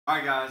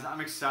Alright guys,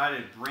 I'm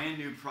excited. Brand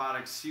new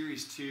product,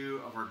 Series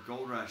 2 of our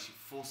Gold Rush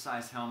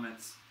full-size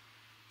helmets.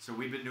 So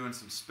we've been doing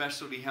some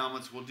specialty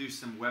helmets. We'll do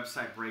some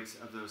website breaks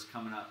of those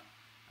coming up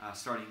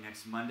starting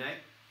next Monday.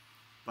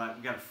 But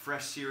we got a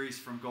fresh series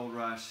from Gold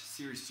Rush,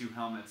 Series 2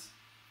 helmets.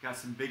 Got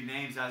some big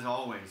names as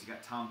always. You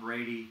got Tom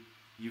Brady,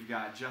 you've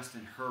got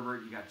Justin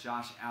Herbert, you got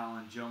Josh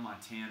Allen, Joe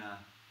Montana,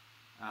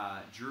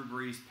 Drew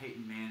Brees,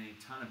 Peyton Manning,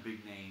 ton of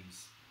big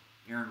names,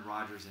 Aaron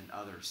Rodgers and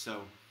others.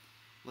 So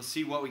let's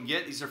see what we can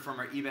get. These are from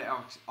our eBay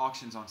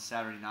auctions on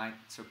Saturday night.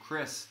 So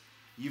Chris,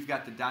 you've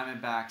got the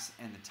Diamondbacks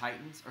and the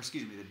Titans, or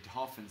excuse me, the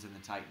Dolphins and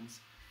the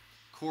Titans.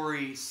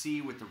 Corey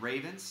C with the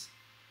Ravens.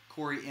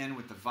 Corey N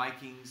with the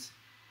Vikings.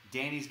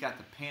 Danny's got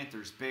the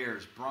Panthers,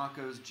 Bears,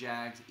 Broncos,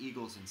 Jags,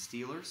 Eagles, and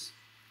Steelers.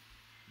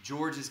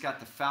 George has got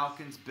the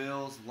Falcons,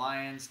 Bills,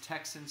 Lions,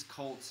 Texans,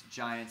 Colts,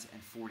 Giants,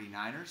 and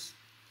 49ers.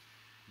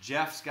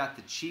 Jeff's got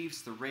the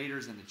Chiefs, the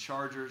Raiders, and the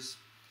Chargers.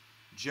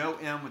 Joe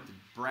M with the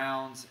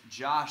Browns,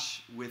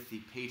 Josh with the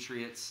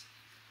Patriots.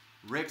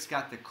 Rick's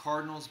got the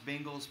Cardinals,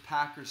 Bengals,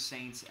 Packers,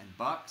 Saints, and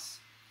Bucks.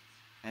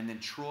 And then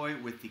Troy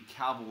with the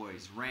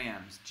Cowboys,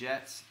 Rams,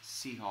 Jets,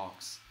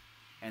 Seahawks,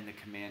 and the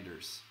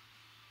Commanders.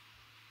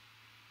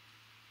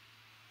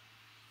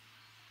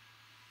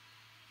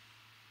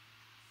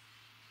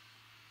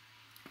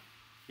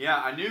 Yeah,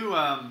 I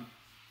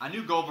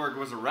knew Goldberg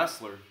was a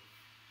wrestler.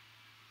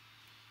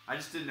 I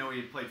just didn't know he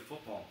had played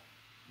football,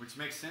 which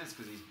makes sense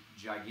because he's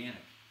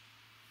gigantic.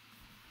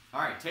 All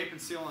right, tape and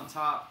seal on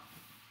top,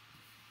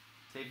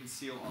 tape and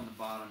seal on the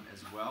bottom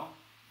as well.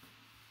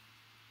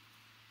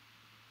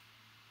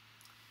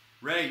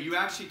 Ray, you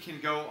actually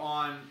can go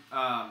on,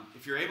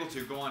 if you're able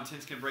to, go on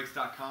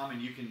tenskinbreaks.com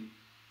and you can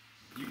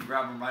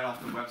grab them right off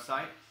the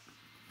website.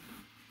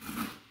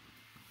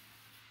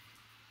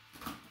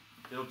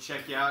 It'll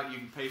check you out. You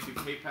can pay through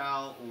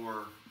PayPal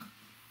or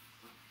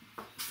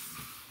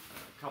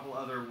a couple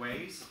other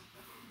ways.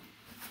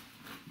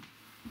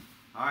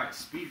 All right,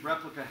 Speed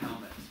Replica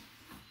helmet.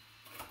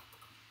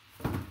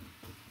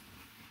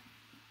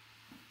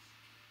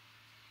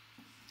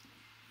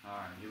 All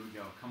right, here we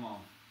go. Come on.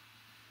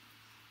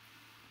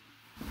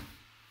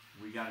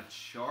 We got a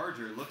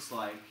Charger, it looks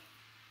like.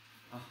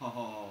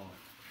 Oh,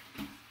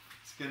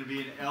 it's going to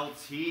be an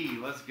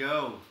LT. Let's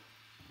go.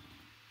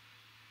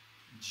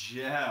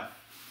 Jeff.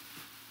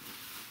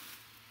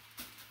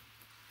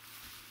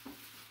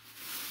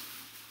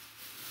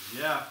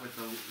 Jeff with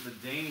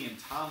the Damian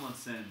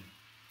Tomlinson.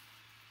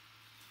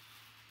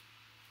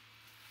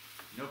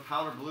 No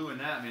powder blue in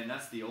that, man.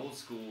 That's the old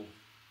school.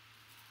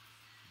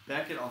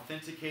 Beckett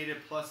authenticated,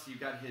 plus you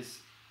got his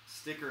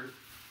sticker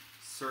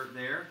cert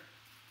there.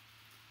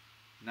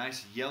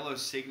 Nice yellow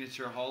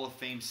signature, Hall of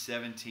Fame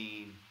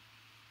 17.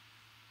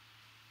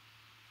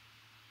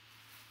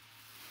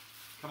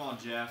 Come on,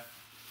 Jeff.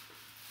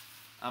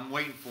 I'm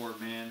waiting for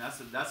it, man.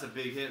 That's a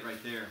big hit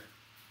right there.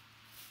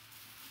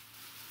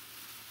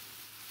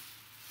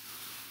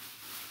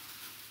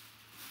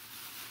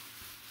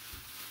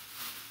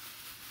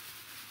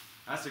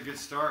 That's a good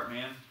start,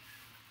 man.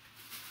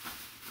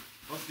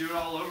 Let's do it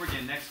all over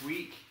again next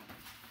week.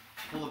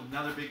 Pull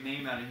another big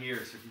name out of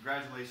here. So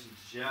congratulations,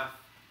 Jeff.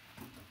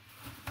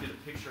 Get a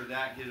picture of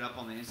that, get it up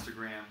on the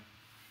Instagram.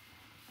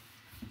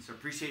 So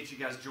appreciate you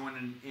guys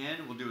joining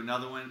in. We'll do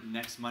another one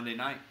next Monday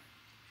night.